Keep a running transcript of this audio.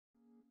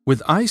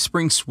With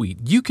iSpring Suite,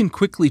 you can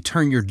quickly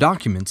turn your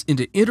documents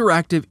into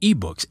interactive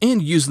ebooks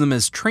and use them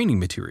as training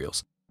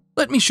materials.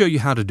 Let me show you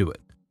how to do it.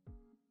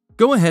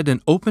 Go ahead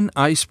and open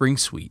iSpring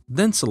Suite,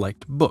 then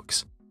select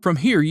Books. From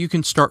here, you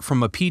can start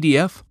from a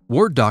PDF,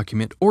 Word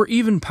document, or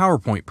even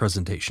PowerPoint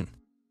presentation.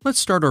 Let's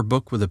start our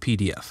book with a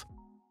PDF.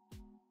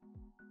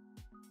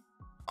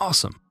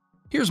 Awesome!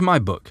 Here's my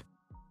book.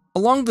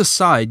 Along the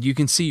side, you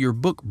can see your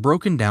book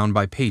broken down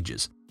by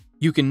pages.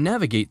 You can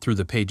navigate through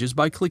the pages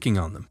by clicking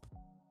on them.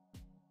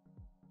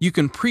 You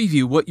can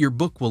preview what your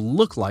book will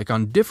look like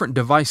on different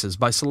devices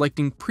by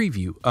selecting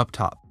Preview up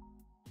top.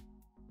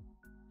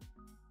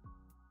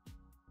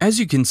 As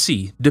you can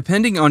see,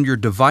 depending on your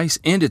device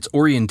and its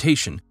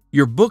orientation,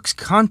 your book's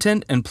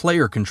content and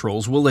player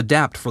controls will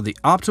adapt for the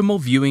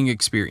optimal viewing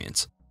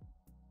experience.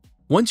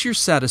 Once you're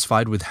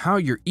satisfied with how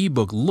your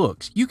ebook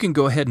looks, you can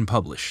go ahead and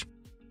publish.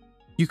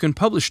 You can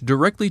publish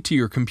directly to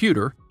your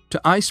computer, to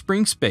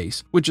iSpring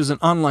Space, which is an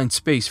online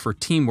space for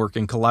teamwork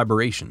and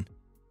collaboration,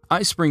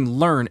 iSpring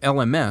Learn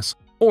LMS,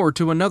 or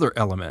to another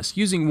LMS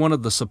using one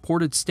of the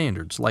supported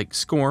standards like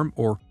SCORM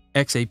or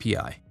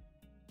XAPI.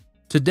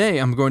 Today,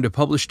 I'm going to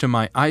publish to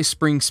my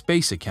iSpring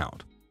Space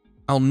account.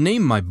 I'll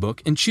name my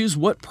book and choose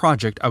what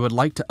project I would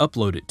like to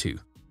upload it to.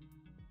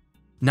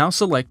 Now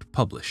select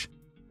Publish.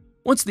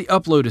 Once the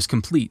upload is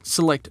complete,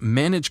 select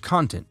Manage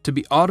Content to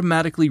be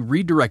automatically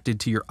redirected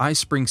to your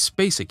iSpring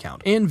Space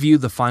account and view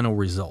the final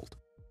result.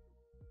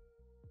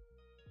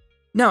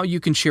 Now you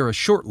can share a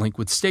short link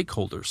with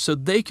stakeholders so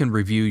they can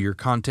review your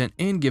content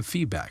and give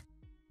feedback.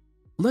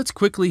 Let's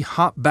quickly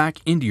hop back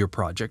into your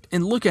project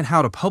and look at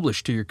how to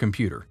publish to your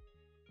computer.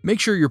 Make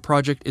sure your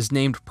project is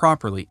named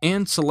properly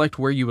and select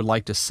where you would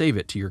like to save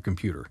it to your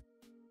computer.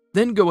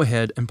 Then go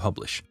ahead and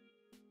publish.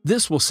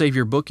 This will save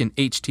your book in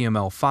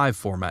HTML5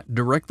 format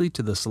directly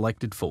to the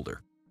selected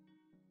folder.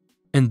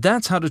 And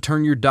that's how to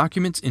turn your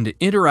documents into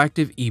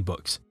interactive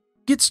ebooks.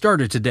 Get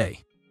started today.